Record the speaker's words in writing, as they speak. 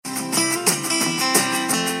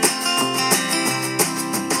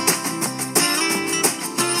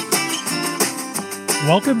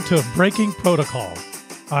Welcome to Breaking Protocol.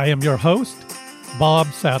 I am your host, Bob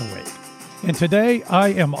Satterwhite, and today I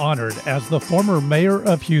am honored as the former mayor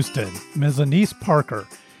of Houston, Ms. Annise Parker,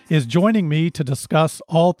 is joining me to discuss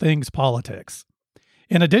all things politics.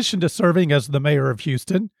 In addition to serving as the mayor of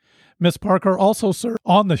Houston, Ms. Parker also served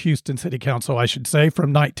on the Houston City Council,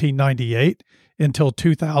 from 1998 until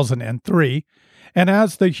 2003, and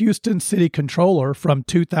as the Houston City Controller from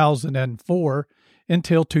 2004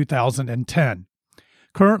 until 2010.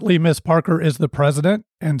 Currently, Ms. Parker is the president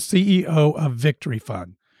and CEO of Victory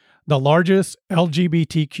Fund, the largest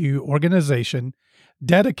LGBTQ organization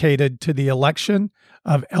dedicated to the election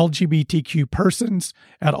of LGBTQ persons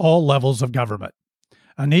at all levels of government.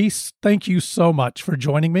 Annise, thank you so much for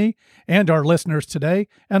joining me and our listeners today,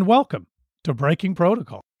 and welcome to Breaking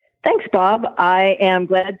Protocol. Thanks, Bob. I am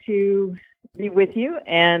glad to be with you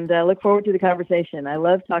and look forward to the conversation. I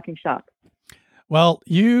love talking shop. Well,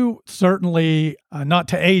 you certainly, not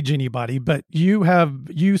to age anybody, but you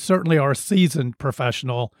certainly are a seasoned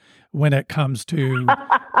professional when it comes to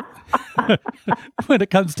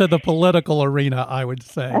the political arena, I would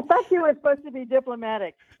say. I thought you were supposed to be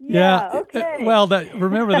diplomatic. Yeah. Okay. Well,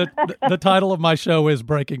 remember that the title of my show is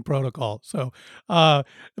Breaking Protocol. So,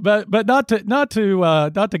 but not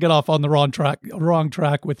to get off on the wrong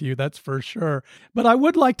track with you. That's for sure. But I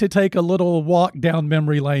would like to take a little walk down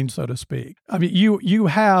memory lane, so to speak. I mean, you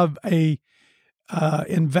have a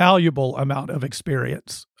invaluable amount of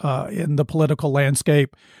experience in the political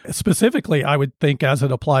landscape. Specifically, I would think as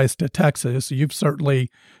it applies to Texas, you've certainly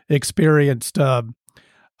experienced a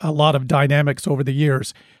lot of dynamics over the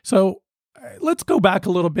years. So let's go back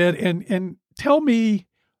a little bit and tell me,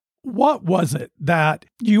 what was it that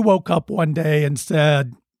you woke up one day and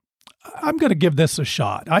said, I'm going to give this a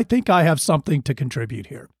shot. I think I have something to contribute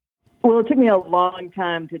here. Well, it took me a long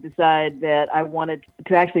time to decide that I wanted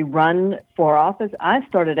to actually run for office. I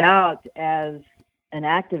started out as an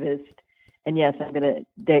activist, and yes, I'm going to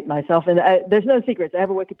date myself. And there's no secrets. I have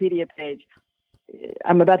a Wikipedia page.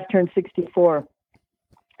 I'm about to turn 64.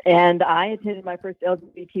 And I attended my first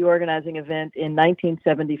LGBT organizing event in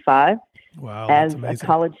 1975 as a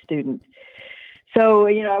college student. So,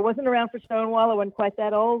 I wasn't around for Stonewall. I wasn't quite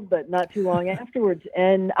that old, but not too long afterwards.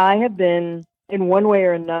 And I have been, in one way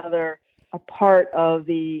or another, a part of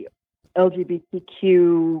the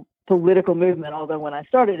LGBTQ political movement. Although when I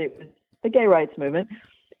started, it was the gay rights movement.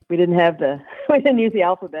 We didn't use the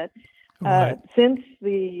alphabet since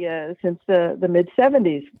the mid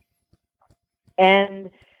 '70s. And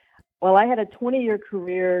while I had a 20-year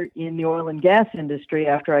career in the oil and gas industry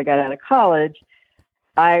after I got out of college,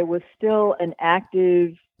 I was still an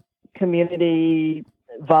active community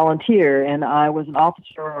volunteer, and I was an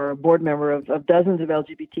officer or a board member of dozens of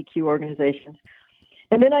LGBTQ organizations.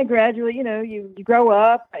 And then I gradually, you grow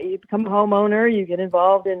up, you become a homeowner, you get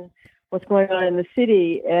involved in what's going on in the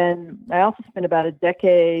city. And I also spent about a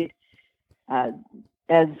decade as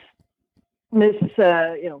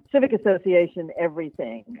civic association,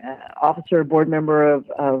 everything, officer, board member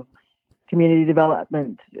of community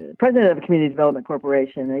development, president of a community development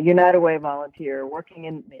corporation, a United Way volunteer, working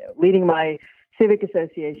in, leading my civic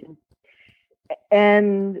association.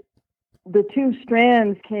 And the two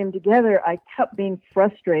strands came together. I kept being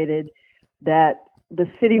frustrated that the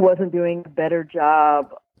city wasn't doing a better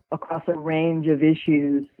job across a range of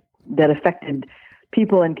issues that affected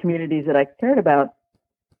people and communities that I cared about.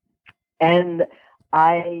 But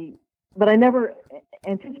I never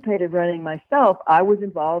anticipated running myself. I was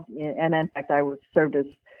involved in, and in fact, I served as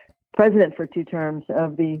president for 2 terms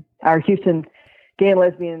of our Houston Gay and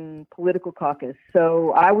Lesbian Political Caucus.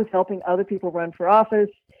 So I was helping other people run for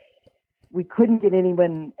office. We couldn't get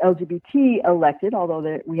anyone LGBT elected,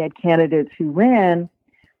 although we had candidates who ran.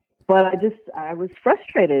 But I was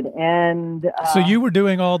frustrated. And so you were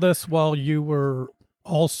doing all this while you were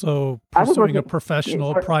also pursuing a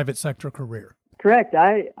professional private sector career. Correct.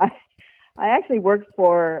 I actually worked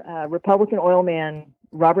for Republican oil man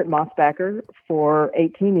Robert Mosbacher for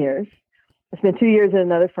 18 years. I spent 2 years at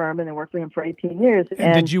another firm and then worked for him for 18 years.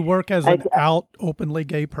 And did you work as an openly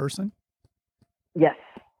gay person? Yes.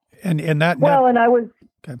 And I was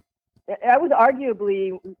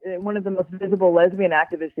arguably one of the most visible lesbian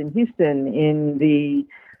activists in Houston in the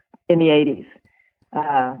 80s.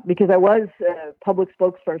 Because I was a public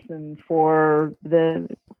spokesperson for the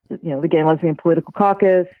Gay and Lesbian Political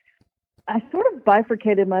Caucus. I sort of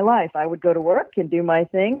bifurcated my life. I would go to work and do my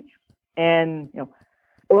thing, and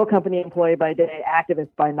oil company employee by day, activist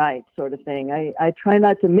by night, sort of thing. I try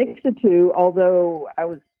not to mix the two, although I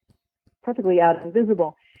was perfectly out and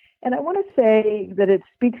visible. And I want to say that it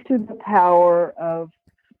speaks to the power of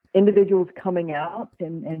individuals coming out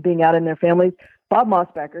and being out in their families, Bob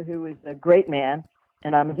Mossbacher, who was a great man,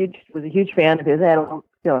 and was a huge fan of his. I had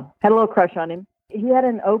had a little crush on him. He had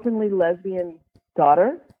an openly lesbian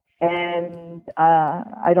daughter, and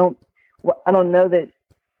I don't know that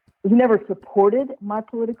he never supported my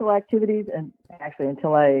political activities, and actually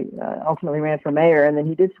until I ultimately ran for mayor, and then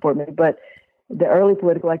he did support me, but the early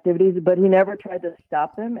political activities, but he never tried to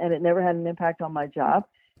stop them, and it never had an impact on my job.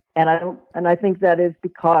 And I think that is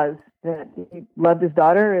because that he loved his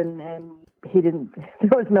daughter, and he didn't.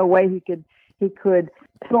 There was no way he could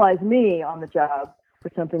penalize me on the job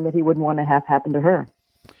for something that he wouldn't want to have happen to her.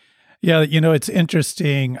 Yeah, it's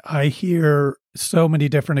interesting. I hear so many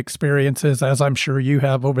different experiences, as I'm sure you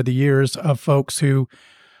have over the years, of folks who,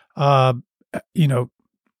 were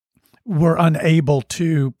unable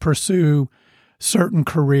to pursue certain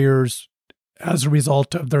careers as a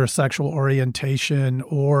result of their sexual orientation,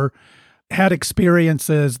 or had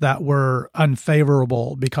experiences that were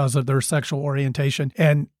unfavorable because of their sexual orientation.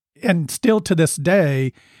 And still to this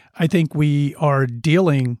day, I think we are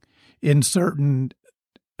dealing in certain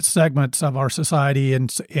segments of our society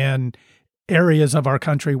and areas of our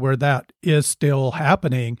country where that is still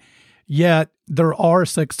happening. Yet there are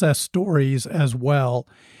success stories as well.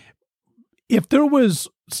 If there was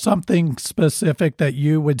something specific that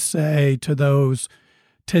you would say to those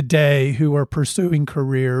today who are pursuing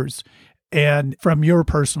careers, and from your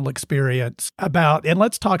personal experience and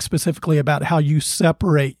let's talk specifically about how you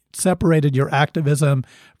separated your activism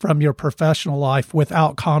from your professional life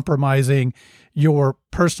without compromising your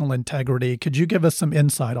personal integrity. Could you give us some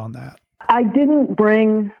insight on that? I didn't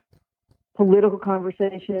bring political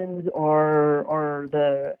conversations or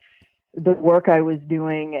the work I was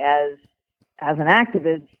doing as an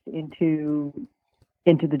activist into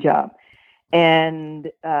the job. And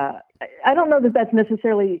I don't know that that's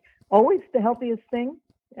necessarily always the healthiest thing,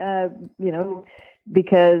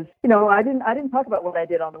 because I didn't talk about what I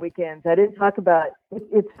did on the weekends. I didn't talk about.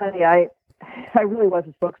 It's funny. I really was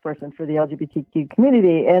a spokesperson for the LGBTQ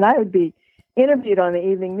community, and I would be interviewed on the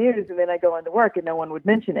evening news, and then I go into work, and no one would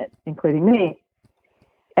mention it, including me.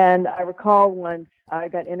 And I recall once I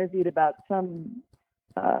got interviewed about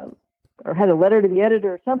or had a letter to the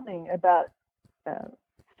editor or something about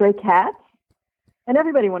stray cats, and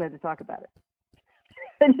everybody wanted to talk about it.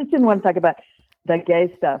 I just didn't want to talk about the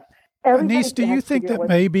gay stuff. Anise, do you think that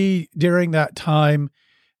maybe during that time,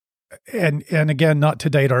 and again, not to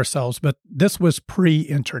date ourselves, but this was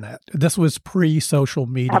pre-internet, this was pre-social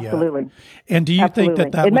media. Absolutely. And do you think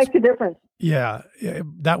that it makes a difference? Yeah,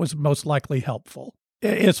 that was most likely helpful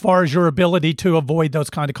as far as your ability to avoid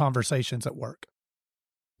those kind of conversations at work?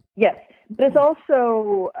 Yes, but it's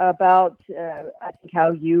also about I think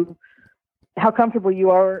how comfortable you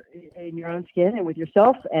are in your own skin and with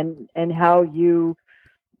yourself, and how you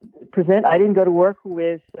present. I didn't go to work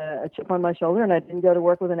with a chip on my shoulder, and I didn't go to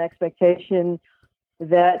work with an expectation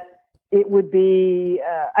that it would be,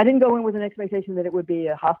 I didn't go in with an expectation that it would be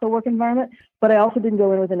a hostile work environment, but I also didn't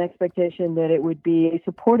go in with an expectation that it would be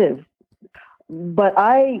supportive. But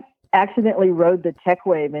I accidentally rode the tech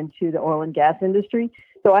wave into the oil and gas industry.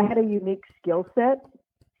 So I had a unique skill set,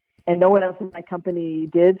 and no one else in my company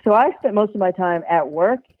did. So I spent most of my time at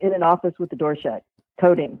work in an office with the door shut,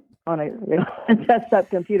 coding on a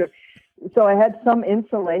desktop computer. So I had some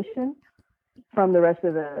insulation from the rest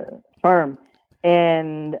of the firm,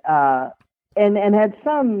 and had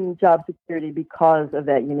some job security because of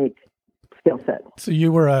that unique skill set. So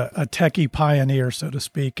you were a techie pioneer, so to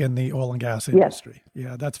speak, in the oil and gas industry. Yes.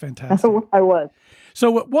 Yeah, that's fantastic. I was.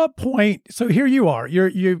 So at what point? So here you are.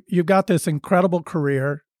 You've got this incredible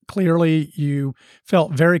career. Clearly, you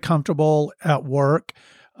felt very comfortable at work.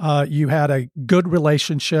 You had a good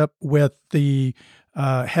relationship with the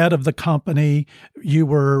head of the company. You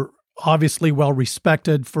were obviously well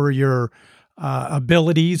respected for your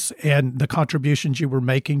abilities and the contributions you were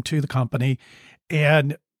making to the company.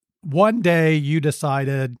 And one day you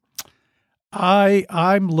decided,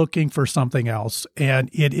 I'm looking for something else, and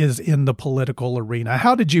it is in the political arena.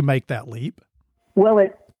 How did you make that leap? Well,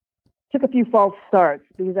 it took a few false starts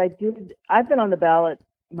because I've been on the ballot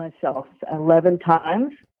myself 11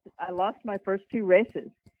 times. I lost my first 2 races.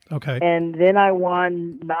 Okay. And then I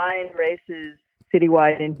won 9 races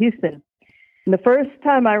citywide in Houston. And the first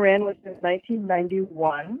time I ran was in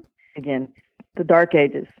 1991. Again, the dark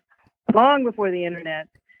ages, long before the internet.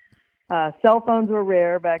 Cell phones were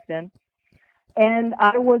rare back then. And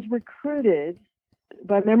I was recruited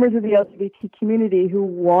by members of the LGBT community who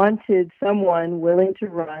wanted someone willing to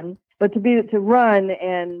run, but to run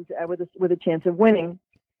and with a chance of winning.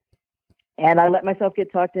 And I let myself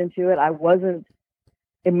get talked into it. I wasn't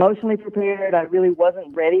emotionally prepared. I really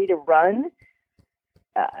wasn't ready to run.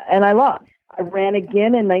 And I lost. I ran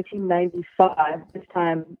again in 1995, this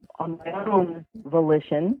time on my own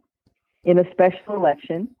volition in a special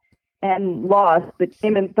election, and lost, but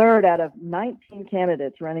came in third out of 19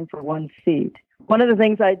 candidates running for one seat. One of the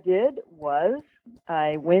things I did was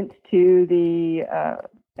I went to the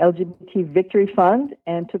LGBT Victory Fund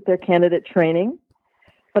and took their candidate training,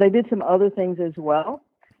 but I did some other things as well.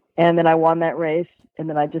 And then I won that race, and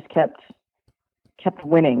then I just kept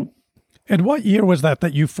winning. And what year was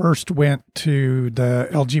that you first went to the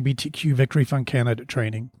LGBTQ Victory Fund candidate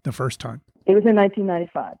training the first time? It was in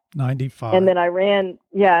 1995. 95. And then I ran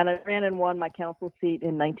and won my council seat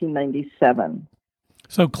in 1997.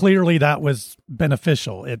 So clearly that was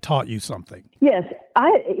beneficial. It taught you something. Yes.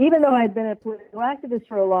 Even though I had been a political activist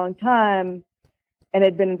for a long time and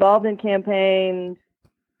had been involved in campaigns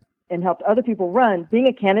and helped other people run, being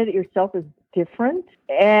a candidate yourself is different.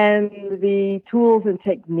 And the tools and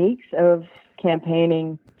techniques of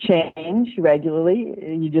campaigning change regularly.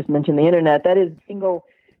 You just mentioned the internet. That is the single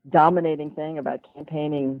dominating thing about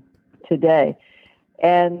campaigning today.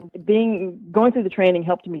 And going through the training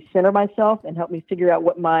helped me center myself and helped me figure out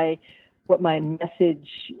what my message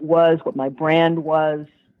was, what my brand was,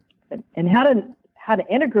 and how to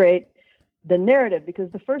integrate the narrative.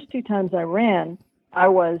 Because the first two times I ran, I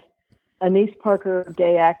was Annise Parker,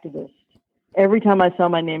 gay activist. Every time I saw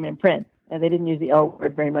my name in print, and they didn't use the L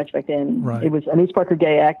word very much back then. Right. It was Annise Parker,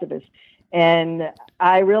 gay activist. And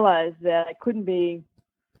I realized that I couldn't be,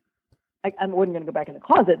 I wasn't going to go back in the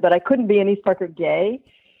closet, but I couldn't be Annise Parker gay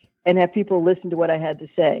and have people listen to what I had to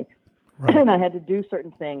say. Right. And I had to do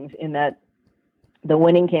certain things in the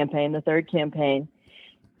winning campaign, the third campaign.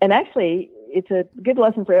 And actually, it's a good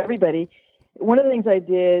lesson for everybody. One of the things I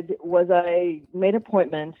did was I made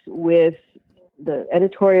appointments with the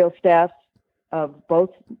editorial staff of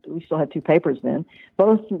both, we still had two papers then,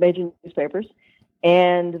 both major newspapers,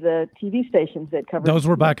 and the TV stations that covered those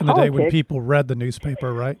were back in the politics. day when people read the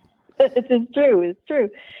newspaper, right? It's true.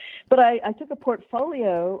 But I took a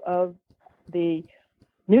portfolio of the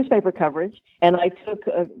newspaper coverage, and I took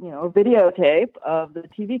a videotape of the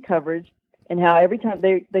TV coverage, and how every time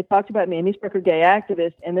they talked about me, Annise Parker, gay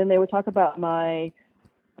activist, and then they would talk about my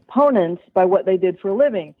opponents by what they did for a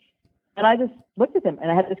living. And I just looked at them,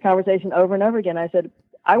 and I had this conversation over and over again. I said,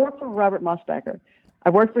 I work for Robert Mosbacher.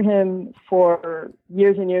 I've worked for him for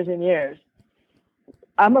years and years and years.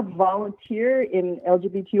 I'm a volunteer in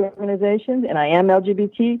LGBT organizations, and I am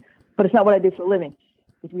LGBT, but it's not what I do for a living.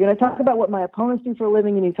 If you're going to talk about what my opponents do for a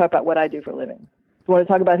living, you need to talk about what I do for a living. If you want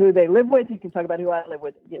to talk about who they live with, you can talk about who I live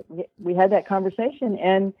with. We had that conversation,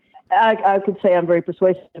 and I could say I'm very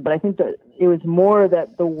persuasive, but I think that it was more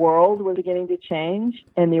that the world was beginning to change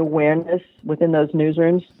and the awareness within those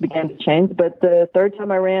newsrooms began to change. But the third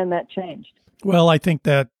time I ran, that changed. Well, I think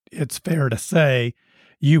that it's fair to say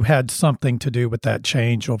you had something to do with that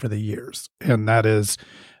change over the years, and that is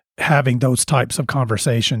having those types of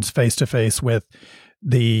conversations face-to-face with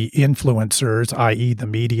the influencers, i.e. the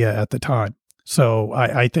media at the time. So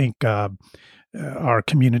I think our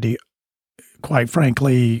community, quite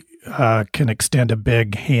frankly, can extend a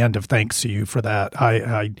big hand of thanks to you for that.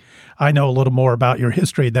 I know a little more about your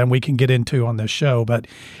history than we can get into on this show, but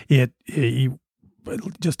you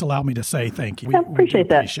just allow me to say thank you. I appreciate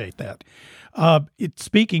that.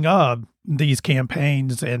 Speaking of these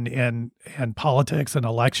campaigns and politics and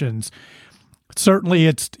elections, certainly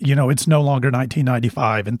it's no longer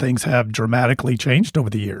 1995, and things have dramatically changed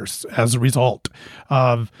over the years as a result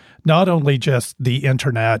of not only just the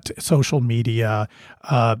internet, social media,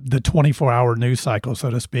 the 24-hour news cycle,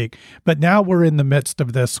 so to speak, but now we're in the midst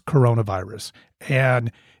of this coronavirus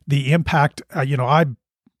and the impact.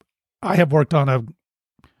 I have worked on a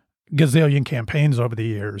gazillion campaigns over the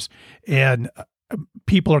years, and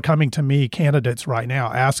people are coming to me, candidates right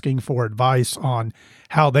now, asking for advice on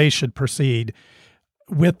how they should proceed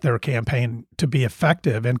with their campaign to be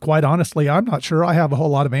effective. And quite honestly, I'm not sure I have a whole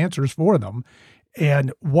lot of answers for them.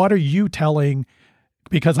 And what are you telling,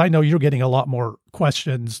 because I know you're getting a lot more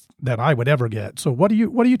questions than I would ever get. So what are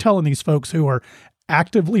you telling these folks who are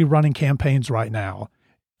actively running campaigns right now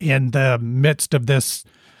in the midst of this,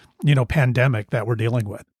 pandemic that we're dealing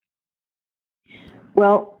with?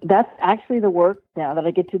 Well, that's actually the work now that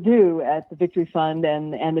I get to do at the Victory Fund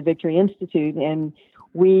and the Victory Institute. And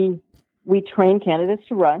we train candidates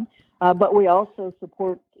to run, but we also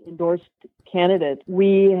support endorsed candidates.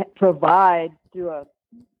 We provide through a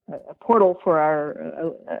portal for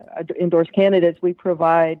our endorsed candidates, we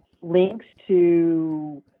provide links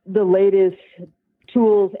to the latest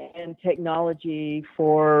tools and technology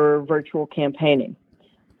for virtual campaigning.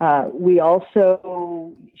 We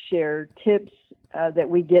also share tips that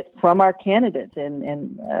we get from our candidates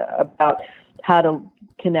and about how to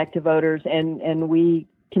connect to voters, and we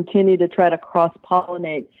continue to try to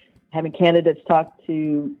cross-pollinate, having candidates talk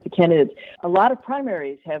to the candidates. A lot of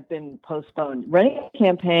primaries have been postponed. Running a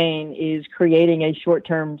campaign is creating a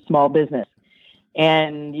short-term small business.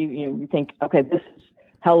 And you think, okay, this is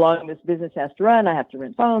how long this business has to run. I have to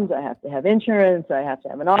rent phones. I have to have insurance. I have to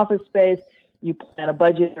have an office space. You plan a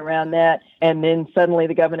budget around that. And then suddenly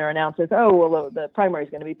the governor announces, oh, well, the primary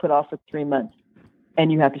is going to be put off for 3 months.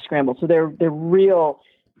 And you have to scramble. So they're real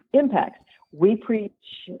impacts. We preach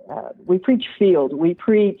field. We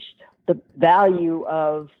preach the value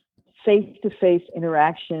of face-to-face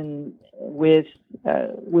interaction with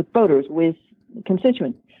voters, with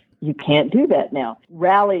constituents. You can't do that now.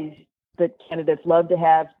 Rallies that candidates love to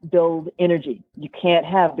have build energy. You can't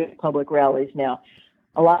have big public rallies now.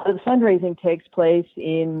 A lot of the fundraising takes place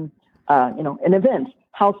in events,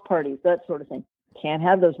 house parties, that sort of thing. Can't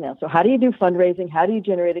have those now. So how do you do fundraising? How do you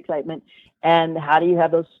generate excitement? And how do you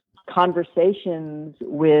have those conversations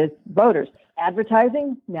with voters?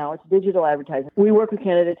 Advertising, now it's digital advertising. We work with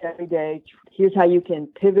candidates every day. Here's how you can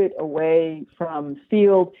pivot away from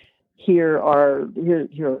field. Here are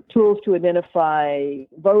tools to identify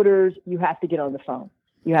voters. You have to get on the phone.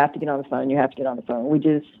 We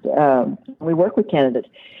work with candidates.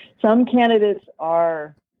 Some candidates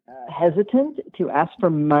are hesitant to ask for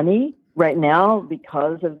money right now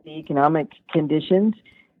because of the economic conditions.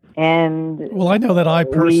 And well, I know that I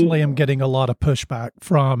personally am getting a lot of pushback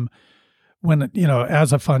from when,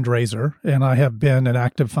 as a fundraiser, and I have been an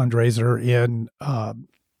active fundraiser in a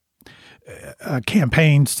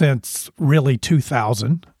campaign since really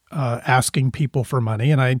 2000, asking people for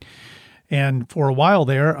money. And for a while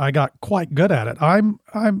there, I got quite good at it.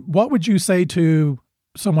 What would you say to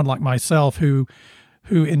someone like myself who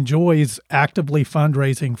enjoys actively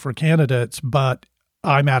fundraising for candidates, but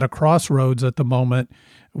I'm at a crossroads at the moment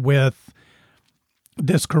with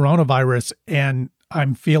this coronavirus, and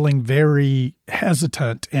I'm feeling very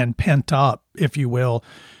hesitant and pent up, if you will,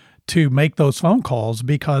 to make those phone calls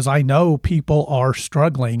because I know people are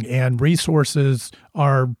struggling and resources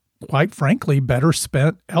are, quite frankly, better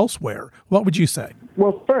spent elsewhere. What would you say?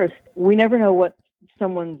 Well, first, we never know what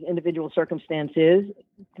someone's individual circumstance is.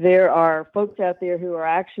 There are folks out there who are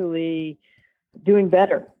actually doing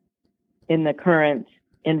better in the current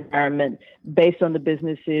environment based on the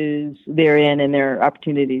businesses they're in and their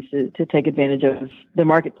opportunities to take advantage of the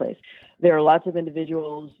marketplace. There are lots of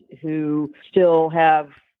individuals who still have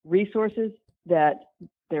resources that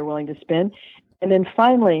they're willing to spend. And then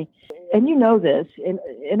finally, and you know this,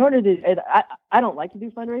 in order to, and I don't like to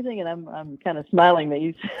do fundraising, and I'm kind of smiling that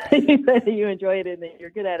you say that you enjoy it and that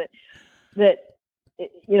you're good at it. That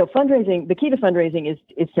fundraising, the key to fundraising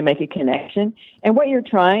is to make a connection. And what you're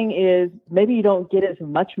trying is maybe you don't get as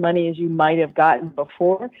much money as you might have gotten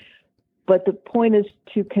before, but the point is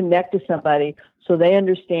to connect to somebody so they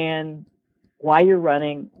understand why you're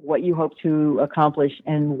running, what you hope to accomplish,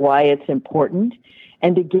 and why it's important,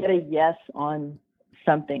 and to get a yes on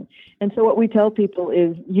something. And so what we tell people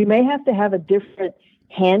is you may have to have a different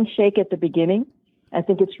handshake at the beginning. I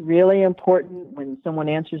think it's really important when someone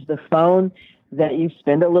answers the phone that you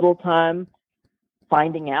spend a little time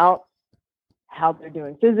finding out how they're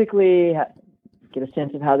doing physically, get a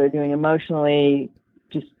sense of how they're doing emotionally,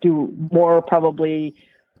 just do more probably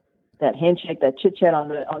that handshake, that chit-chat on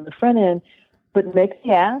the front end, but make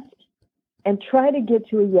the ask and try to get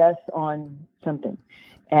to a yes on something.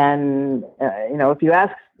 And, if you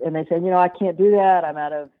ask and they say, I can't do that, I'm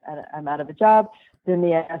out of a job, then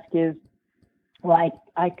the ask is, well,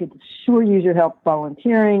 I could sure use your help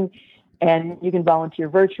volunteering, and you can volunteer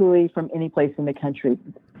virtually from any place in the country.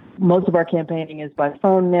 Most of our campaigning is by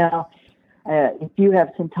phone now. If you have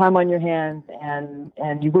some time on your hands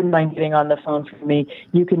and you wouldn't mind getting on the phone for me,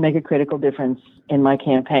 you can make a critical difference in my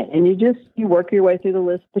campaign. And you work your way through the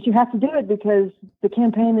list, but you have to do it because the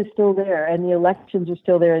campaign is still there and the elections are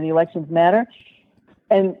still there and the elections matter.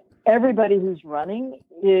 And everybody who's running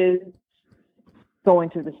is going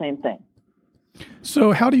through the same thing.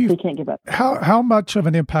 So how do you, they can't give up. How much of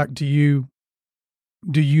an impact do you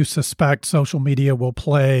suspect social media will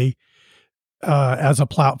play as a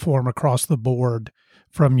platform across the board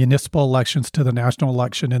from municipal elections to the national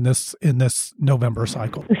election in this November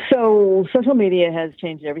cycle? So social media has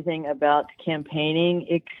changed everything about campaigning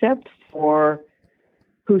except for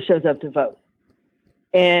who shows up to vote.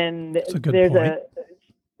 And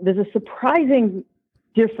there's a surprising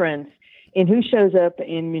difference in who shows up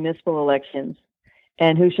in municipal elections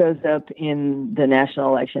and who shows up in the national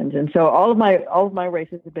elections. And so all of my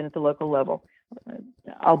races have been at the local level.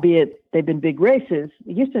 Albeit they've been big races.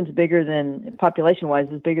 Houston's bigger than, population-wise,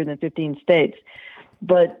 is bigger than 15 states.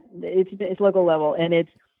 but it's local level, and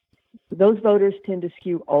those voters tend to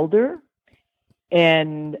skew older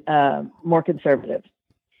and more conservative.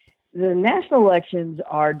 The national elections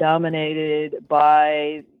are dominated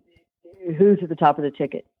by who's at the top of the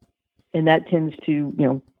ticket, and that tends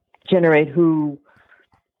to generate who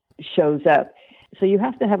shows up. So you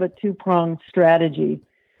have to have a two-pronged strategy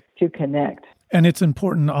to connect. And it's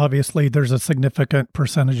important, obviously, there's a significant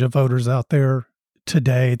percentage of voters out there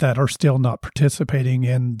today that are still not participating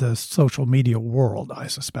in the social media world, I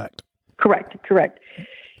suspect. Correct.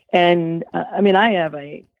 And I'll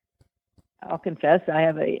confess, I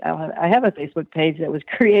have a Facebook page that was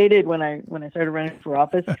created when I started running for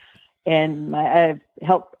office, and I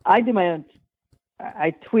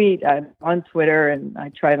tweet on Twitter, and I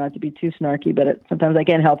try not to be too snarky, but sometimes I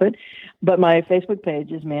can't help it. But my Facebook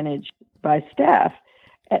page is managed by staff.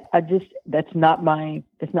 That's not my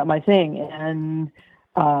thing, and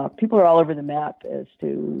people are all over the map as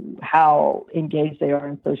to how engaged they are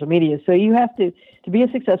in social media. So you have to be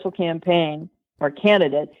a successful campaign or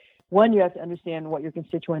candidate. One, you have to understand what your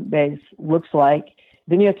constituent base looks like.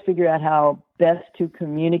 Then you have to figure out how best to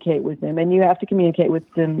communicate with them, and you have to communicate with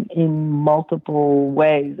them in multiple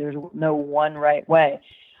ways. There's no one right way.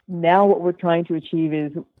 Now what we're trying to achieve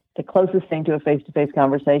is the closest thing to a face-to-face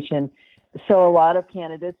conversation. So a lot of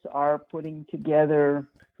candidates are putting together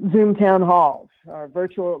Zoom town halls, or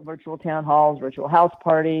virtual town halls, virtual house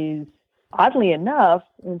parties. Oddly enough,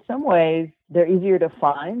 in some ways, they're easier to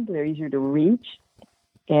find, they're easier to reach,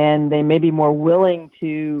 and they may be more willing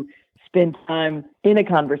to spend time in a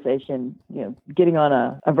conversation, getting on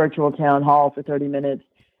a virtual town hall for 30 minutes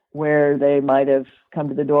where they might have come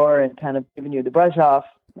to the door and kind of given you the brush off.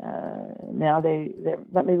 Now they're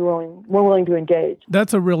maybe more willing to engage.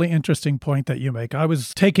 That's a really interesting point that you make. I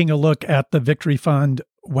was taking a look at the Victory Fund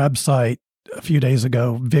website a few days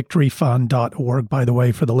ago, victoryfund.org, by the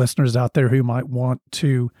way, for the listeners out there who might want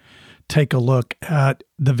to take a look at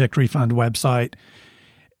the Victory Fund website.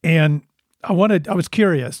 And I was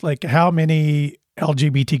curious, like how many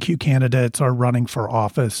LGBTQ candidates are running for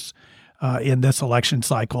office in this election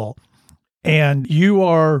cycle. And you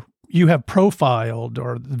have profiled,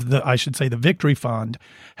 or I should say the Victory Fund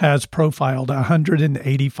has profiled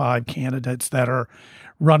 185 candidates that are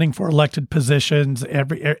running for elected positions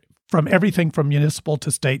from everything from municipal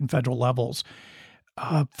to state and federal levels.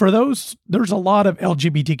 For those, there's a lot of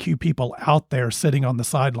LGBTQ people out there sitting on the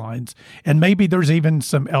sidelines, and maybe there's even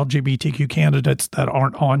some LGBTQ candidates that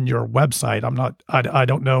aren't on your website. I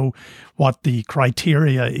don't know what the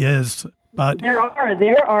criteria is, but there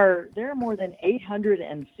are more than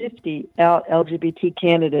 850 LGBT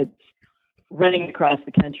candidates running across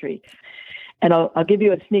the country. And I'll give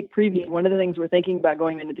you a sneak preview. One of the things we're thinking about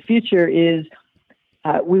going into the future is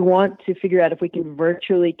we want to figure out if we can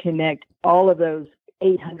virtually connect all of those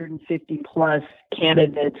 850 plus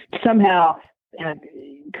candidates, somehow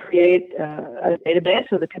create a database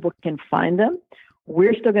so that people can find them.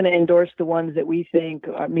 We're still going to endorse the ones that we think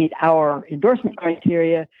meet our endorsement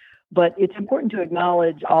criteria, but it's important to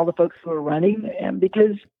acknowledge all the folks who are running, and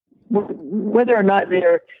because whether or not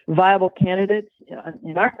they're viable candidates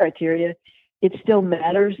in our criteria, it still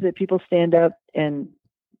matters that people stand up and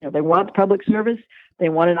they want public service. They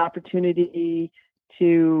want an opportunity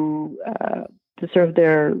to serve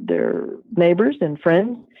their neighbors and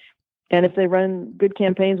friends. And if they run good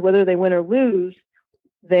campaigns, whether they win or lose,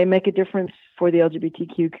 they make a difference for the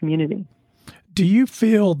LGBTQ community. Do you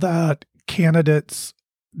feel that candidates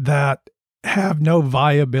that have no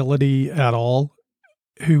viability at all,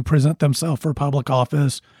 who present themselves for public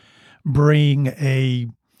office, bring a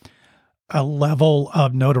level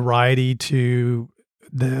of notoriety to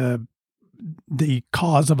the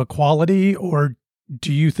cause of equality, or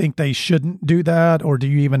do you think they shouldn't do that, or do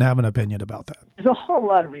you even have an opinion about that? There's a whole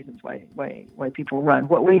lot of reasons why people run.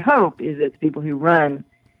 What we hope is that the people who run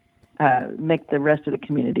make the rest of the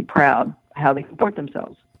community proud how they comport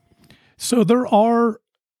themselves. So there are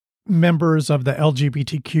members of the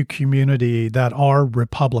LGBTQ community that are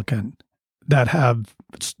Republican,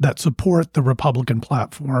 that support the Republican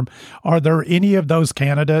platform. Are there any of those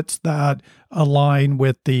candidates that align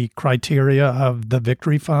with the criteria of the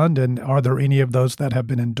Victory Fund, and are there any of those that have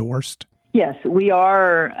been endorsed? Yes, we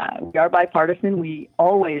are bipartisan. We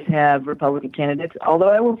always have Republican candidates, although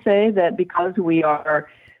I will say that because we are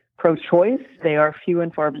pro-choice, they are few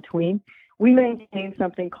and far between. We maintain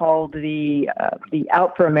something called the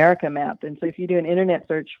Out for America map. And so if you do an internet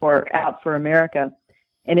search for Out for America,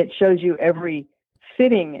 and it shows you every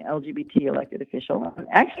sitting LGBT elected official.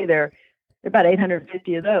 Actually, there are about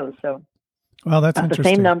 850 of those. So, well, that's not interesting.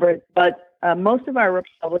 The same number, but most of our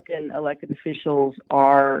Republican elected officials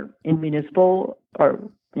are in municipal or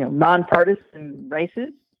nonpartisan races.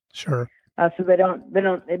 Sure. So they don't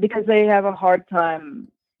because they have a hard time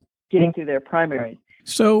getting through their primaries.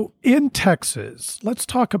 So in Texas, let's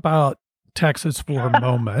talk about Texas for a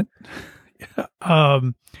moment,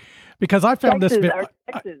 because I found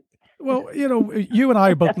Texas. Well, you and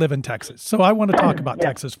I both live in Texas, so I want to talk about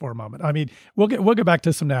Texas for a moment. I mean, we'll get back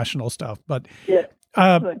to some national stuff, but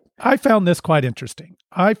I found this quite interesting.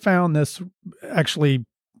 I found this actually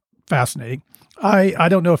fascinating. I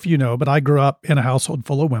don't know if you know, but I grew up in a household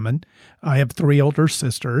full of women. I have 3 older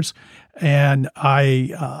sisters, and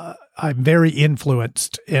I'm very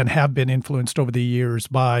influenced and have been influenced over the years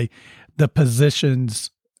by the positions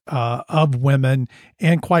of women,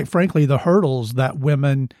 and quite frankly, the hurdles that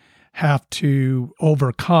women have to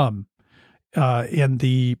overcome in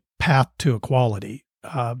the path to equality.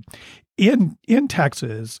 In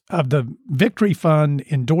Texas, of the Victory Fund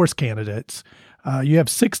endorsed candidates, you have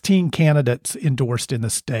 16 candidates endorsed in the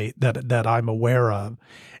state that I'm aware of,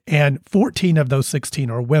 and 14 of those 16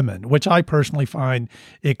 are women, which I personally find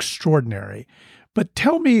extraordinary. But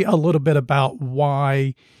tell me a little bit about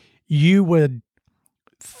why you would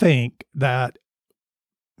think that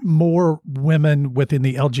more women within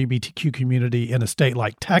the LGBTQ community in a state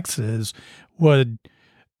like Texas would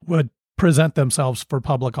present themselves for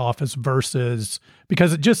public office versus,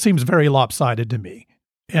 because it just seems very lopsided to me.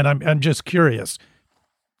 And I'm just curious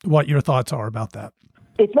what your thoughts are about that.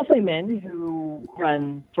 It's mostly men who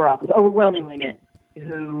run for office, overwhelmingly men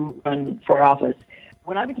who run for office.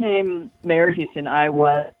 When I became mayor of Houston, I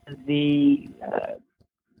was the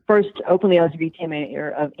first openly LGBT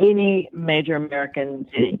mayor of any major American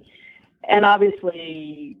city. And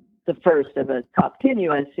obviously the first of a top 10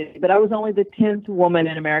 U.S. city, but I was only the 10th woman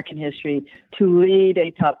in American history to lead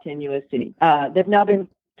a top 10 U.S. city. There've now been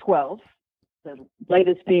 12, the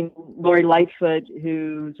latest being Lori Lightfoot,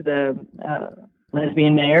 who's the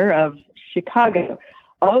lesbian mayor of Chicago.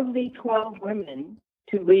 Of the 12 women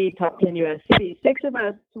to lead top 10 U.S. cities, 6 of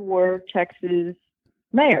us were Texas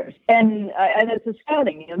mayors. And it's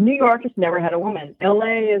astounding. New York has never had a woman.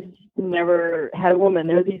 L.A. has never had a woman.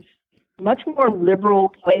 There are these much more liberal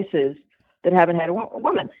places that haven't had a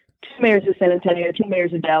woman. 2 mayors of San Antonio, 2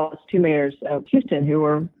 mayors of Dallas, 2 mayors of Houston who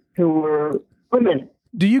were women.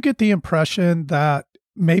 Do you get the impression that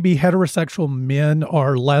maybe heterosexual men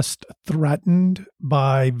are less threatened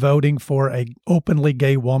by voting for a openly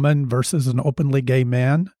gay woman versus an openly gay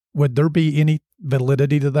man? Would there be any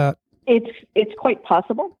validity to that? It's quite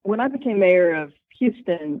possible. When I became mayor of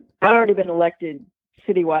Houston, I'd already been elected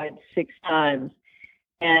citywide 6 times.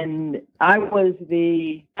 And I was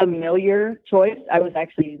the familiar choice. I was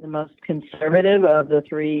actually the most conservative of the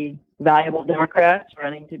 3 valuable Democrats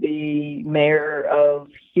running to be mayor of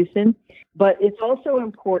Houston. But it's also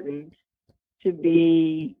important to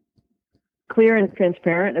be clear and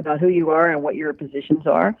transparent about who you are and what your positions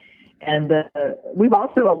are. And we've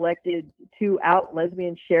also elected 2 out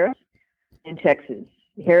lesbian sheriffs in Texas.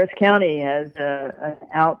 Harris County has an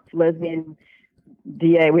out lesbian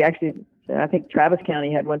DA. I think Travis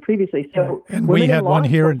County had one previously. So, and we had one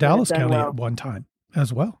here in Dallas County at one time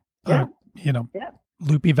as well. Yeah.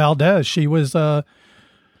 Lupe Valdez, she was the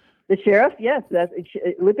sheriff. Yes, that's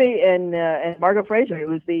Lupe and Margot Fraser, who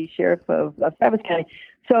was the sheriff of Travis County.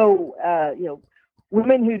 So,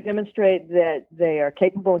 women who demonstrate that they are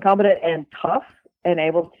capable and competent and tough and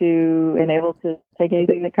able to take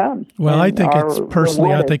anything that comes. Well, I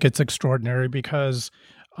think it's extraordinary because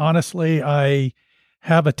honestly, I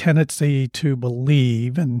have a tendency to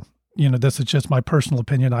believe, and this is just my personal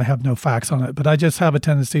opinion, I have no facts on it, but I just have a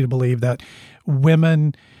tendency to believe that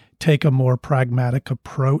women take a more pragmatic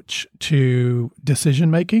approach to decision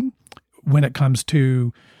making when it comes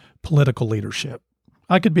to political leadership.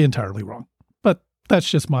 I could be entirely wrong, but that's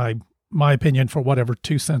just my opinion for whatever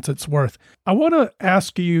 2 cents it's worth. I want to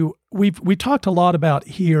ask you, we talked a lot about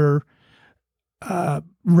here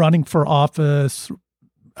running for office,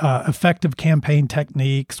 effective campaign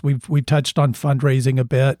techniques. We've touched on fundraising a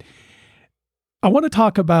bit. I want to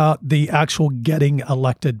talk about the actual getting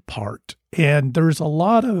elected part. And there's a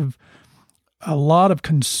lot of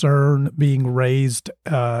concern being raised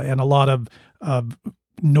and a lot of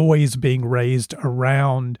noise being raised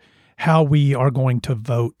around how we are going to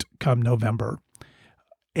vote come November.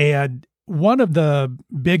 And one of the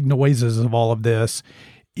big noises of all of this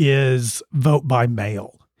is vote by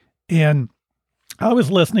mail. And I was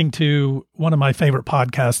listening to one of my favorite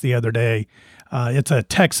podcasts the other day. It's a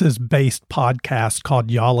Texas-based podcast called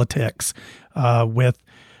Y'all-itics with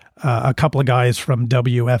a couple of guys from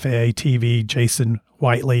WFAA TV, Jason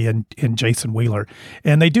Whiteley and Jason Wheeler.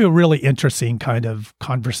 And they do a really interesting kind of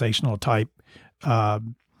conversational type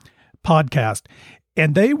podcast.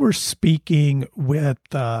 And they were speaking with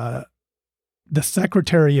the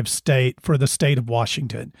Secretary of State for the state of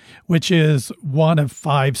Washington, which is one of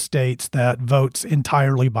 5 states that votes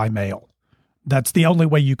entirely by mail. That's the only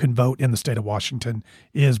way you can vote in the state of Washington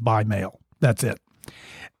is by mail. That's it.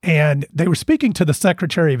 And they were speaking to the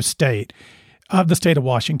Secretary of State of the state of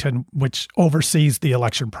Washington, which oversees the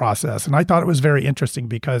election process. And I thought it was very interesting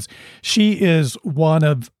because she is one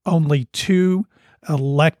of only 2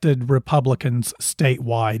 elected Republicans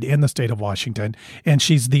statewide in the state of Washington, and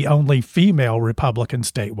she's the only female Republican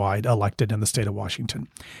statewide elected in the state of Washington.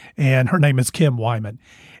 And her name is Kim Wyman.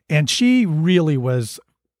 And she really was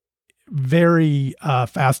very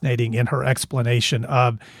fascinating in her explanation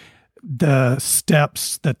of the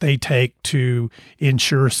steps that they take to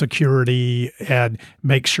ensure security and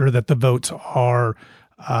make sure that the votes are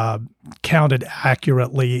counted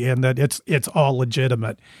accurately and that it's all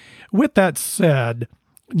legitimate. With that said,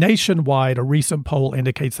 nationwide, a recent poll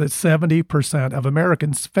indicates that 70% of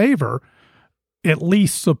Americans favor at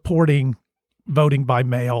least supporting voting by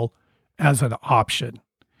mail as an option.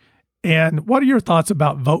 And what are your thoughts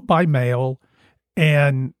about vote by mail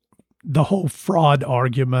and the whole fraud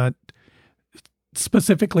argument,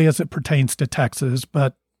 specifically as it pertains to Texas?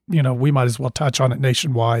 But, we might as well touch on it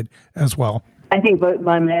nationwide as well. I think vote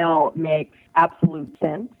by mail makes absolute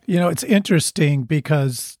sense. It's interesting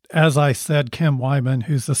because, as I said, Kim Wyman,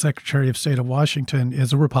 who's the Secretary of State of Washington,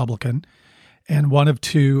 is a Republican and one of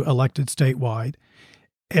 2 elected statewide.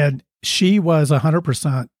 And she was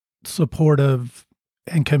 100% supportive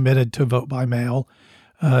and committed to vote by mail.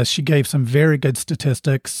 She gave some very good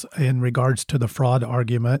statistics in regards to the fraud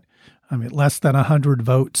argument. I mean, less than 100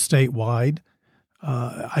 votes statewide.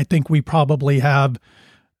 I think we probably have,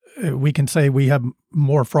 we can say we have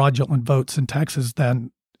more fraudulent votes in Texas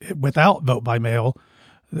than without vote by mail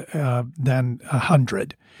than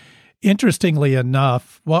 100. Interestingly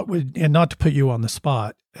enough, and not to put you on the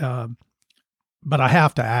spot, but I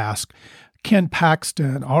have to ask, Ken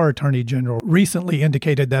Paxton, our Attorney General, recently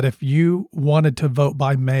indicated that if you wanted to vote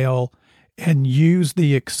by mail and use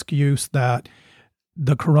the excuse that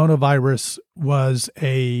the coronavirus was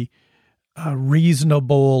a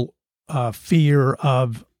reasonable fear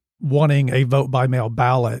of wanting a vote by mail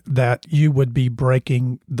ballot, that you would be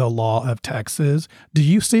breaking the law of Texas. Do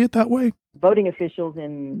you see it that way? Voting officials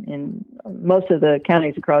in most of the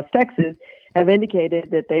counties across Texas have indicated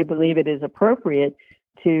that they believe it is appropriate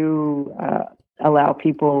to allow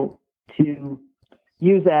people to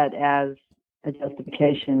use that as a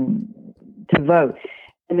justification to vote.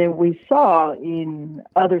 And then we saw in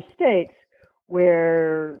other states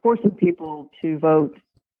where forcing people to vote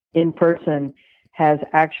in person has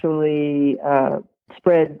actually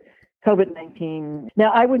spread COVID-19.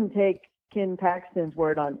 Now, I wouldn't take Ken Paxton's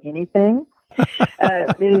word on anything,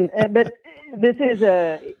 but this is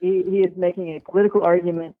he is making a political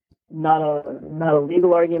argument, not a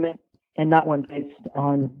legal argument, and not one based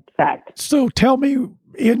on fact. So tell me,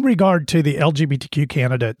 in regard to the LGBTQ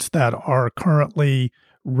candidates that are currently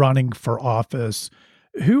running for office,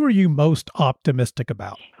 who are you most optimistic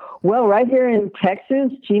about? Well, right here in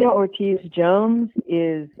Texas, Gina Ortiz-Jones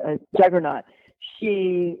is a juggernaut.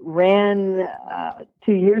 She ran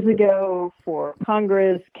 2 years ago for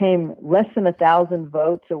Congress, came less than 1,000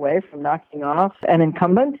 votes away from knocking off an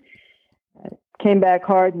incumbent, came back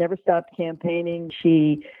hard, never stopped campaigning.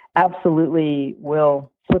 She absolutely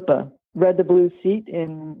will flip a red to blue seat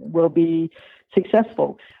and will be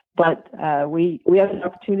successful. But we have an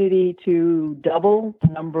opportunity to double the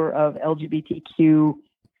number of LGBTQ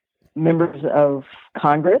members of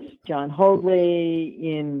Congress. John Hoadley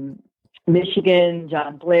in Michigan,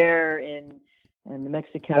 John Blair in New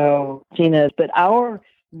Mexico, Gina. But our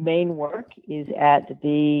main work is at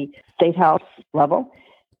the state house level.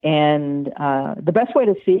 And the best way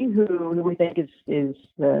to see who we think is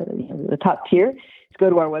the top tier is go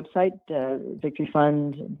to our website,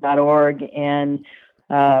 victoryfund.org, and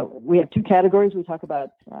we have 2 categories. We talk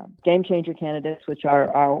about game changer candidates, which are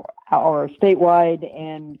our statewide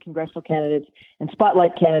and congressional candidates, and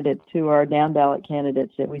spotlight candidates who are down ballot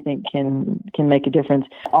candidates that we think can make a difference.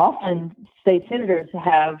 Often, state senators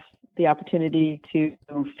have the opportunity to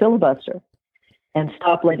filibuster and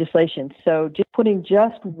stop legislation. So just putting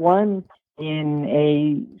just one in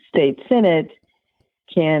a state Senate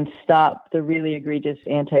can stop the really egregious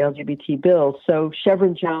anti-LGBT bills. So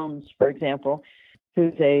Chevron Jones, for example,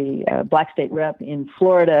 who's a black state rep in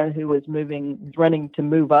Florida who was running to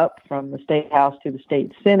move up from the state house to the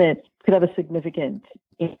state Senate, could have a significant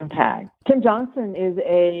impact. Kim Johnson is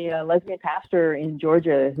a lesbian pastor in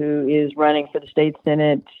Georgia who is running for the state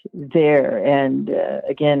senate there. And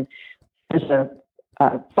again, there's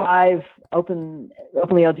five openly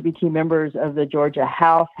LGBT members of the Georgia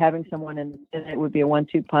House. Having someone in the Senate would be a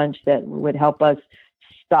 1-2 punch that would help us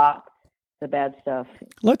stop the bad stuff.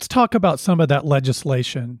 Let's talk about some of that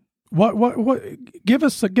legislation. What give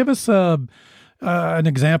us an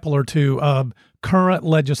example or two of current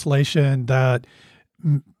legislation that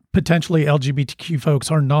potentially LGBTQ folks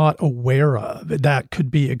are not aware of that could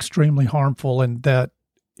be extremely harmful, and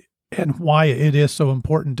why it is so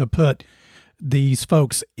important to put these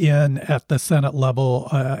folks in at the Senate level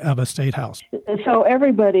of a state house. So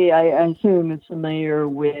everybody, I assume, is familiar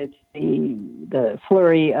with the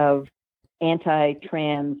flurry of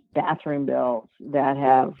anti-trans bathroom bills that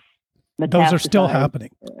have metastasized. Those are still happening.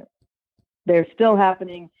 They're still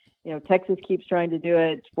happening. Texas keeps trying to do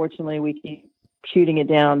it. Fortunately, we keep shooting it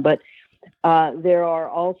down. But there are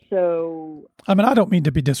also... I mean, I don't mean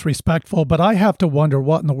to be disrespectful, but I have to wonder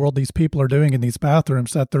what in the world these people are doing in these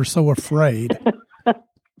bathrooms that they're so afraid.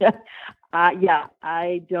 Yeah,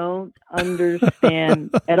 I don't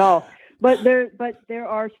understand at all. But there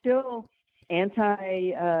are still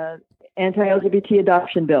anti-LGBT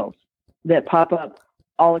adoption bills that pop up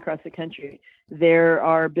all across the country. There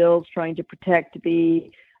are bills trying to protect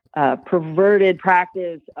the perverted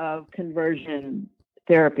practice of conversion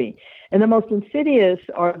therapy. And the most insidious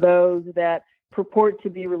are those that purport to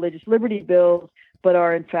be religious liberty bills, but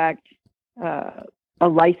are in fact a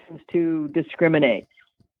license to discriminate.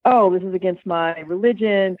 Oh, this is against my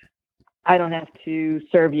religion. I don't have to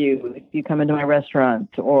serve you if you come into my restaurant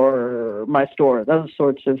or my store, those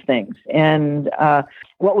sorts of things. And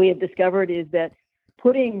what we have discovered is that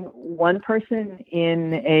putting one person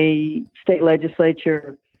in a state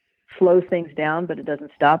legislature slows things down, but it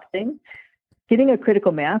doesn't stop things. Getting a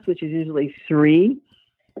critical mass, which is usually 3,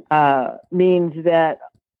 means that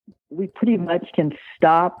we pretty much can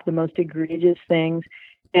stop the most egregious things.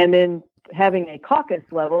 And then having a caucus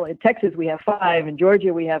level, in Texas we have 5, in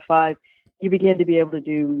Georgia we have 5, you begin to be able to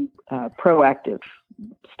do proactive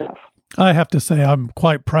stuff. I have to say I'm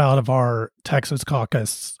quite proud of our Texas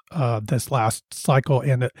caucus this last cycle.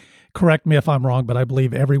 And correct me if I'm wrong, but I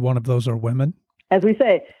believe every one of those are women. As we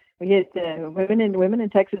say, we get women in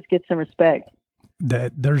Texas get some respect.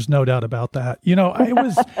 There's no doubt about that.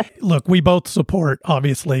 Look, we both support,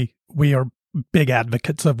 obviously, we are big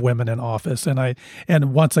advocates of women in office.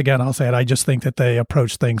 And once again, I'll say it, I just think that they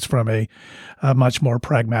approach things from a much more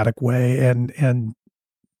pragmatic way, and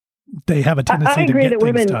they have a tendency to get things done. I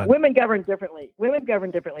agree that women govern differently. Women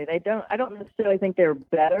govern differently. I don't necessarily think they're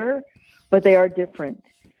better, but they are different.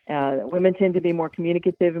 Women tend to be more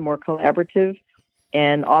communicative and more collaborative.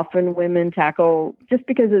 And often women tackle, just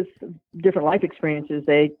because of different life experiences,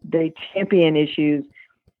 they champion issues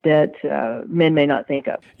that men may not think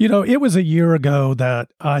of. It was a year ago that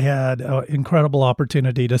I had an incredible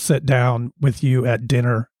opportunity to sit down with you at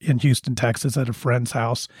dinner in Houston, Texas at a friend's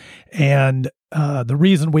house. And the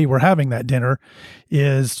reason we were having that dinner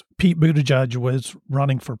is Pete Buttigieg was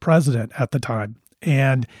running for president at the time.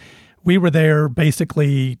 And we were there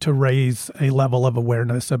basically to raise a level of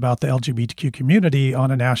awareness about the LGBTQ community on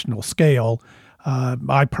a national scale.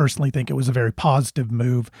 I personally think it was a very positive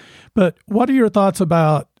move. But what are your thoughts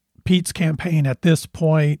about Pete's campaign at this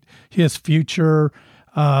point, his future,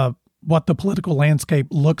 what the political landscape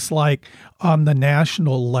looks like on the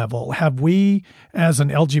national level? Have we, as an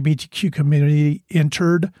LGBTQ community,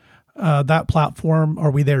 entered that platform? Are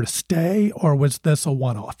we there to stay, or was this a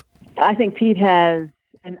one-off? I think Pete has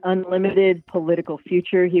an unlimited political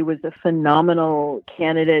future. He was a phenomenal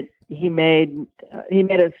candidate. He made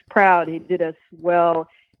us proud. He did us well.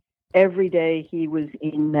 Every day he was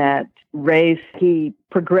in that race. He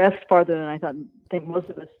progressed farther than I think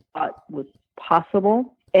most of us thought was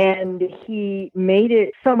possible. And he made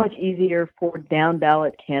it so much easier for down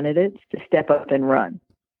ballot candidates to step up and run.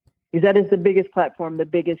 Because that is the biggest platform, the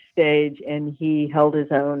biggest stage, and he held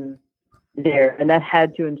his own there. And that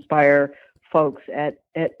had to inspire folks at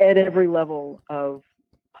every level of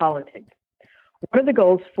politics. One of the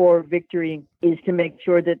goals for Victory is to make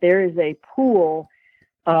sure that there is a pool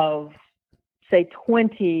of, say,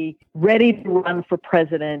 20 ready to run for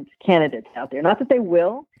president candidates out there. Not that they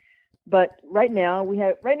will, but right now we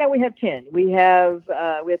have 10. We have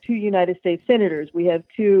 2 United States senators. We have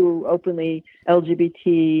 2 openly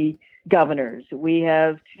LGBT governors. We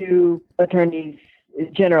have 2 attorneys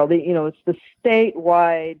general. It's the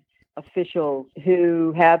statewide officials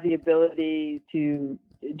who have the ability to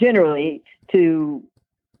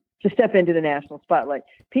step into the national spotlight.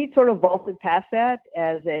 Pete sort of vaulted past that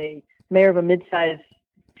as a mayor of a mid-sized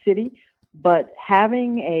city, but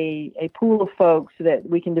having a pool of folks that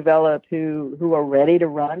we can develop who are ready to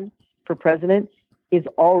run for president is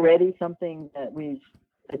already something that we've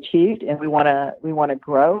achieved, and we want to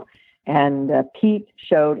grow. And Pete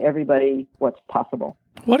showed everybody what's possible.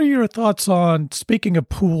 What are your thoughts on, speaking of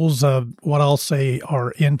pools of what I'll say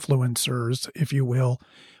are influencers, if you will,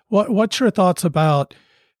 what's your thoughts about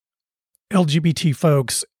LGBT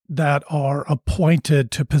folks that are appointed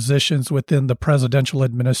to positions within the presidential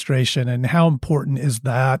administration, and how important is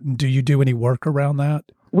that? And do you do any work around that?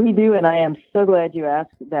 We do, and I am so glad you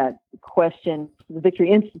asked that question. The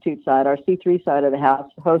Victory Institute side, our C3 side of the house,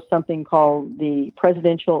 hosts something called the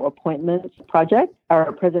Presidential Appointments Project,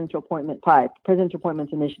 or Presidential Appointment PIPE, Presidential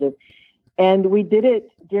Appointments Initiative. And we did it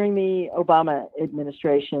during the Obama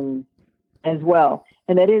administration as well.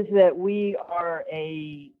 And that is that we are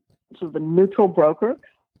a sort of a neutral broker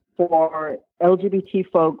for LGBT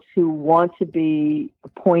folks who want to be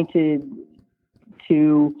appointed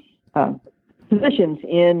to positions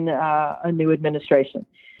in a new administration.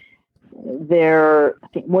 There are, I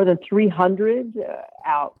think, more than 300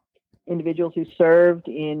 individuals who served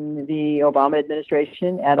in the Obama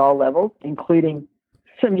administration at all levels, including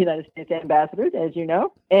some United States ambassadors, as you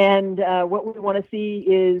know. And what we want to see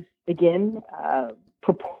is, again,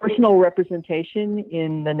 proportional representation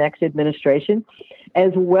in the next administration,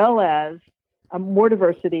 as well as more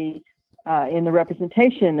diversity in the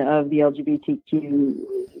representation of the LGBTQ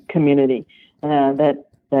community.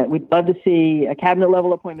 That we'd love to see a cabinet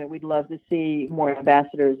level appointment. We'd love to see more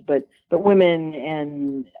ambassadors, but women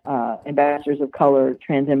and ambassadors of color,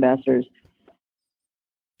 trans ambassadors.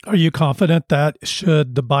 Are you confident that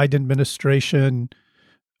should the Biden administration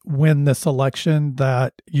win this election,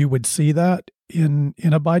 that you would see that in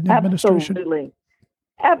a Biden administration?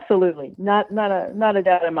 Absolutely. Not a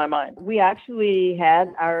doubt in my mind. We actually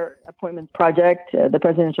had our appointments project, the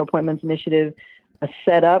Presidential Appointments Initiative,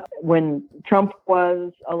 set up when Trump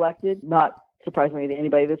was elected. Not surprisingly to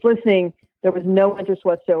anybody that's listening, there was no interest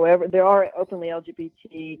whatsoever. There are openly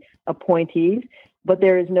LGBT appointees, but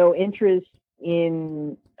there is no interest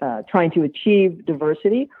in trying to achieve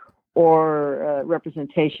diversity or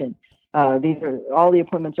representation. These are all the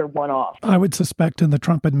appointments are one-off. I would suspect in the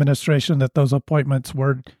Trump administration that those appointments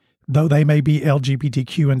were, though they may be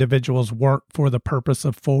LGBTQ individuals, weren't for the purpose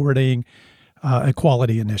of forwarding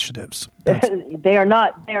equality initiatives. They are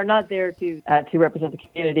not there to represent the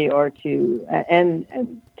community or to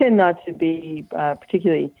and tend not to be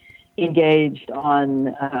particularly engaged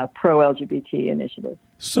on pro-LGBT initiatives.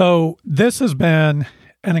 So this has been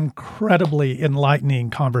an incredibly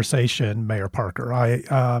enlightening conversation, Mayor Parker. I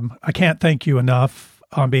can't thank you enough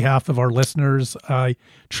on behalf of our listeners. I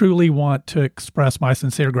truly want to express my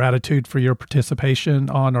sincere gratitude for your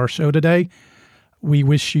participation on our show today. We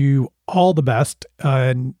wish you all the best,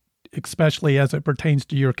 and especially as it pertains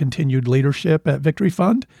to your continued leadership at Victory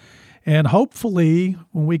Fund. And hopefully,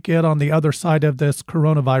 when we get on the other side of this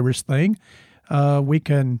coronavirus thing, we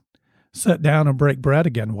can sit down and break bread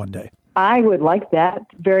again one day. I would like that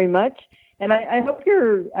very much. And I hope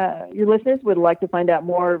your listeners would like to find out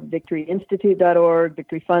more. VictoryInstitute.org,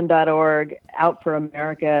 VictoryFund.org,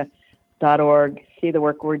 OutForAmerica.org. See the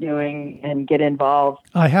work we're doing and get involved.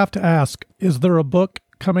 I have to ask, is there a book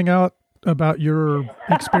coming out about your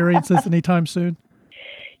experiences anytime soon?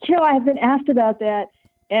 I've been asked about that,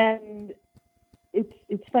 and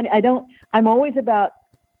it's funny. I'm always about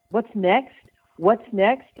what's next,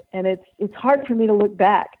 and it's hard for me to look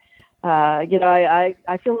back. I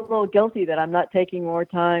feel a little guilty that I'm not taking more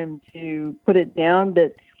time to put it down,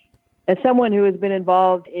 but as someone who has been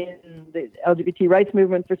involved in the LGBT rights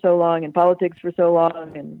movement for so long and politics for so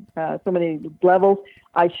long and so many levels,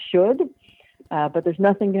 I should, but there's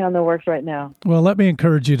nothing down the works right now. Well, let me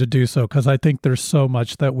encourage you to do so, because I think there's so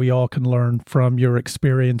much that we all can learn from your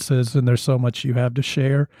experiences, and there's so much you have to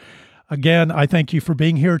share. Again, I thank you for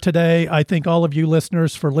being here today. I thank all of you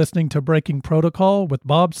listeners for listening to Breaking Protocol with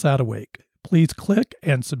Bob Sadowake. Please click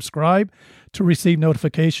and subscribe to receive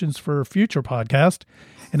notifications for future podcasts.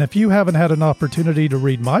 And if you haven't had an opportunity to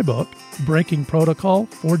read my book, Breaking Protocol,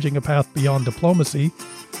 Forging a Path Beyond Diplomacy,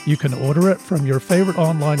 you can order it from your favorite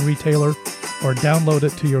online retailer or download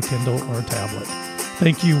it to your Kindle or tablet.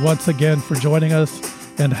 Thank you once again for joining us,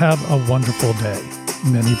 and have a wonderful day.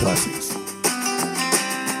 Many blessings.